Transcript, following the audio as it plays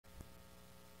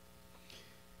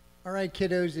All right,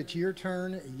 kiddos, it's your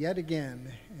turn yet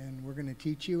again, and we're going to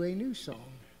teach you a new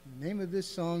song. The name of this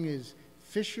song is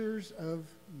Fishers of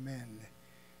Men.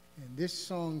 And this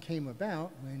song came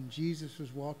about when Jesus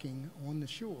was walking on the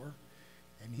shore,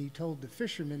 and he told the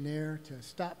fishermen there to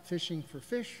stop fishing for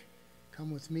fish.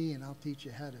 Come with me, and I'll teach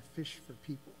you how to fish for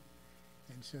people.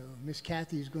 And so Miss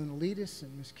Kathy is going to lead us,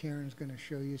 and Miss Karen's going to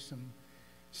show you some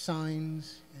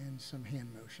signs and some hand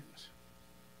motions.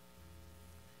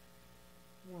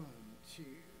 1, 2,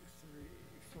 3,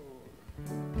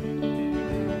 4.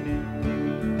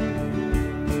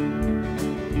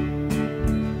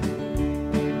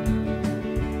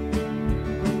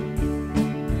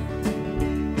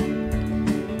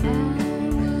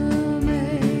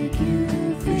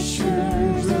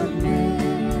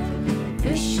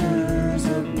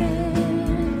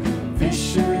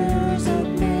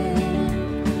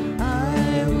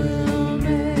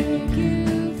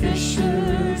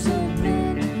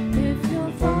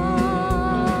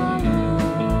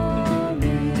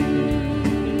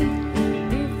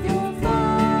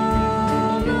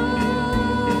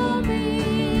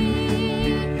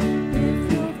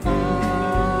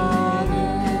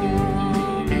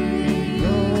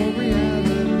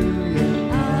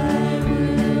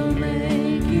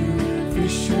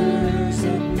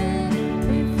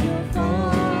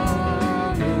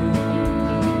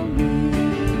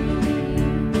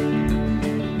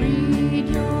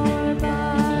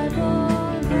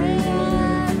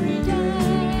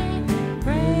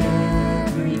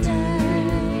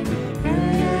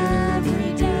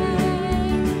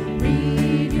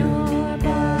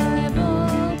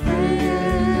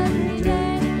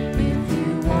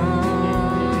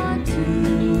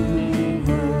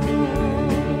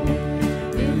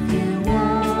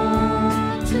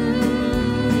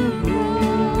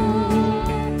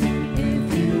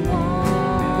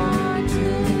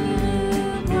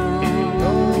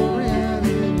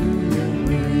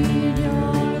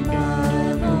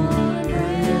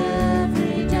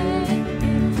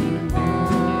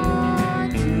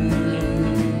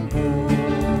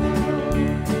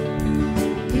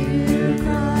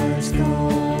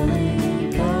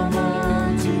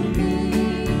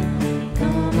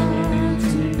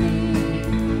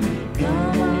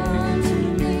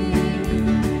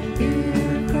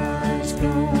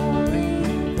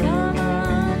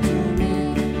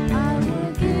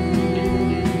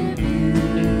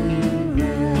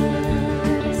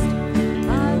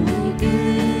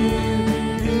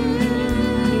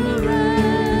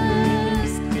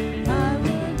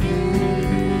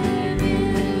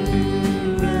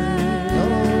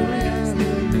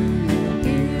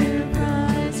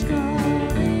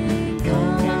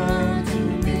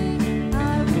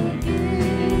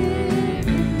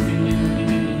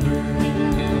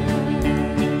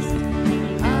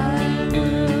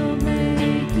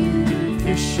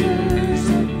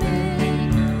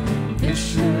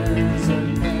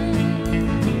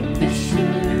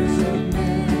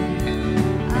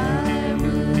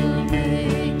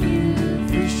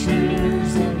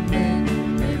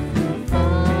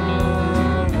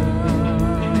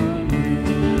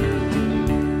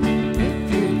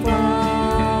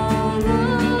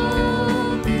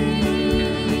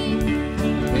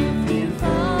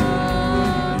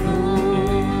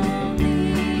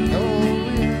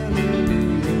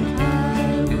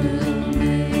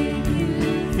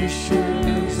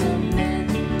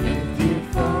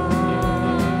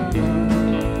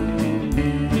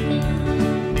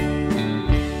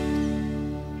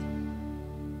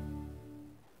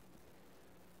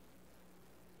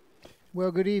 Well,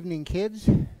 good evening, kids.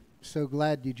 So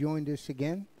glad you joined us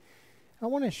again. I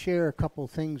want to share a couple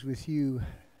things with you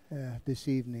this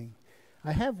evening.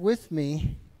 I have with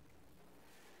me,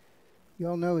 you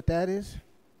all know what that is?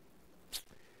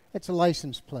 It's a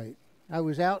license plate. I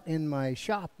was out in my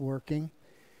shop working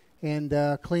and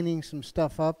cleaning some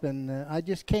stuff up, and I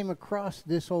just came across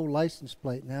this old license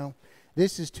plate. Now,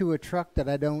 this is to a truck that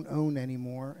I don't own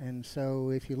anymore, and so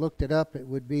if you looked it up, it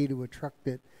would be to a truck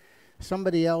that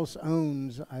somebody else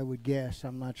owns, I would guess.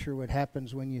 I'm not sure what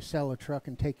happens when you sell a truck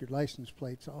and take your license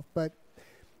plates off. But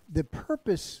the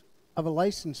purpose of a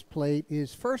license plate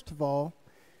is, first of all,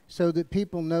 so that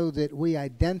people know that we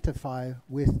identify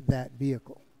with that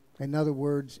vehicle. In other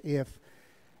words, if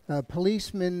a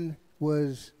policeman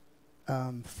was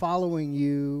following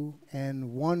you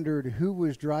and wondered who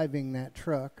was driving that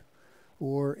truck,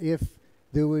 or if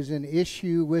there was an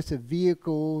issue with a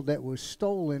vehicle that was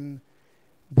stolen,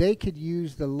 they could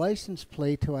use the license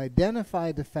plate to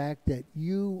identify the fact that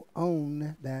you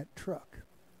own that truck.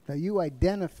 Now, you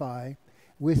identify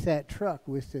with that truck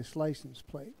with this license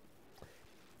plate.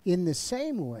 In the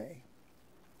same way,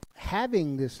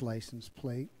 having this license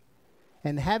plate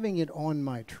and having it on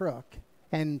my truck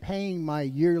and paying my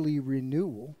yearly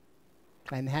renewal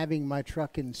and having my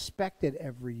truck inspected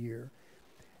every year,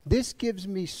 this gives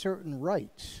me certain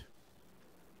rights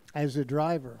as a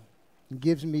driver. It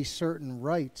gives me certain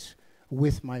rights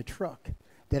with my truck,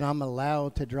 that I'm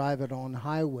allowed to drive it on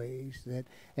highways, that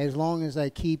as long as I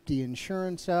keep the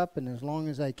insurance up and as long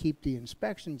as I keep the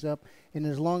inspections up and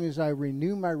as long as I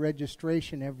renew my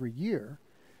registration every year,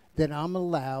 that I'm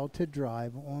allowed to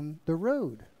drive on the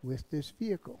road with this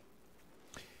vehicle.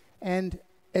 And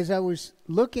as I was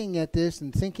looking at this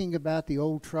and thinking about the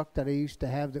old truck that I used to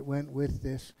have that went with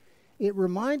this, it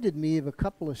reminded me of a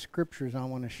couple of scriptures I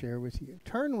want to share with you.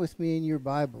 Turn with me in your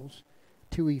Bibles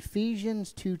to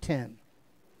Ephesians 2:10.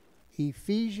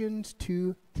 Ephesians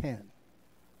 2:10.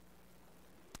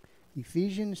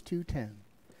 Ephesians 2:10.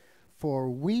 For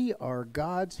we are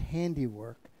God's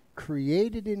handiwork,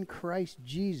 created in Christ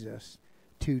Jesus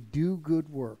to do good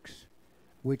works,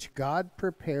 which God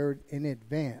prepared in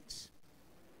advance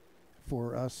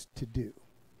for us to do.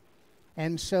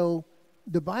 And so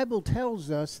the Bible tells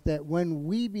us that when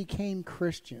we became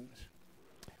Christians,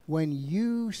 when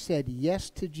you said yes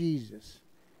to Jesus,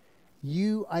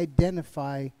 you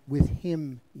identify with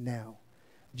him now.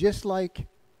 Just like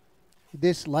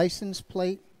this license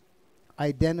plate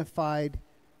identified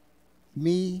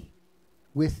me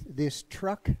with this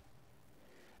truck,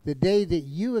 the day that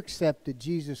you accepted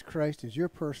Jesus Christ as your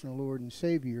personal Lord and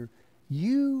Savior,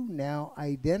 you now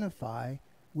identify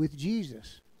with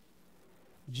Jesus.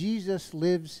 Jesus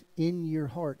lives in your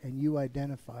heart and you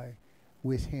identify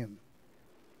with him.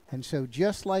 And so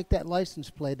just like that license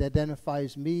plate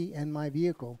identifies me and my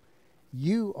vehicle,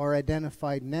 you are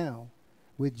identified now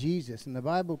with Jesus. And the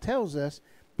Bible tells us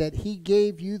that he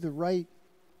gave you the right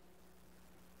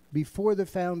before the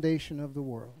foundation of the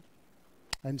world.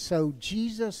 And so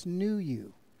Jesus knew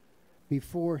you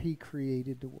before he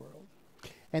created the world.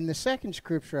 And the second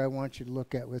scripture I want you to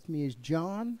look at with me is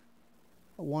John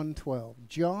 1:12.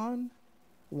 John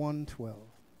 1:12.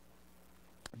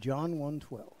 John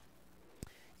 1:12.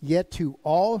 Yet to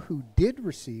all who did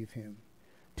receive him,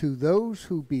 to those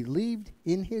who believed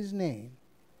in his name,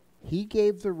 he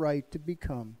gave the right to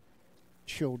become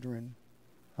children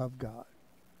of God.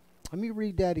 Let me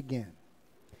read that again.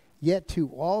 Yet to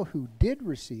all who did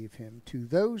receive him, to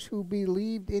those who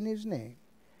believed in his name,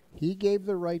 he gave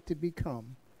the right to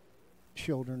become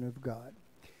children of God.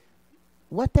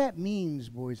 What that means,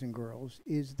 boys and girls,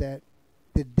 is that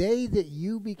the day that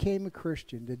you became a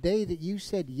Christian, the day that you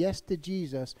said yes to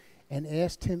Jesus and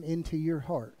asked him into your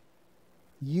heart,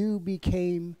 you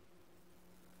became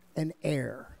an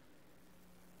heir.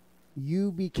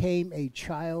 You became a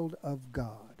child of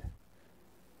God.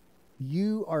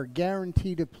 You are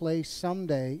guaranteed a place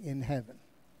someday in heaven.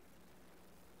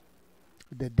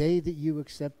 The day that you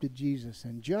accepted Jesus.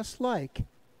 And just like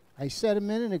I said a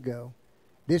minute ago,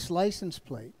 this license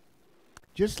plate,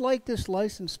 just like this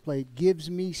license plate gives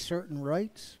me certain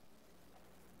rights,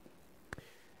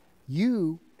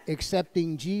 you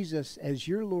accepting Jesus as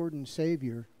your Lord and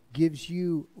Savior gives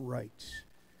you rights.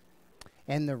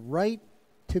 And the right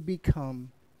to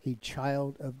become a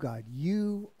child of God.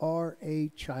 You are a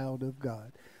child of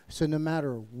God. So no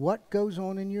matter what goes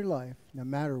on in your life, no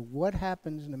matter what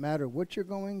happens, no matter what you're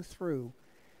going through,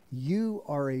 you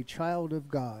are a child of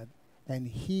God, and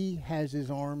he has his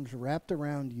arms wrapped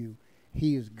around you.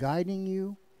 He is guiding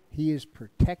you. He is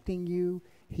protecting you.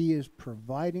 He is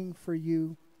providing for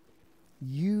you.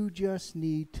 You just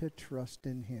need to trust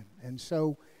in him. And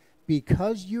so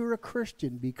because you're a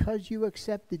Christian, because you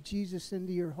accepted Jesus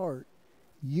into your heart,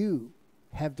 you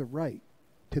have the right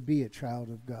to be a child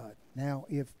of God. Now,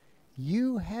 if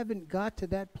you haven't got to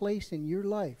that place in your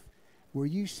life where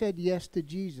you said yes to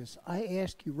Jesus, I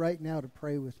ask you right now to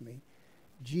pray with me.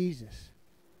 Jesus,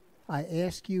 I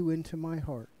ask you into my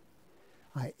heart.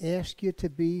 I ask you to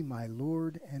be my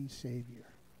Lord and Savior.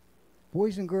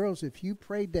 Boys and girls, if you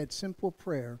prayed that simple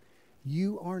prayer,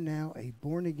 you are now a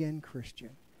born-again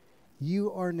Christian.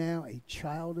 You are now a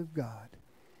child of God,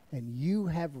 and you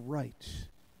have rights,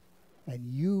 and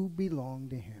you belong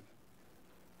to him.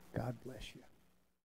 God bless you.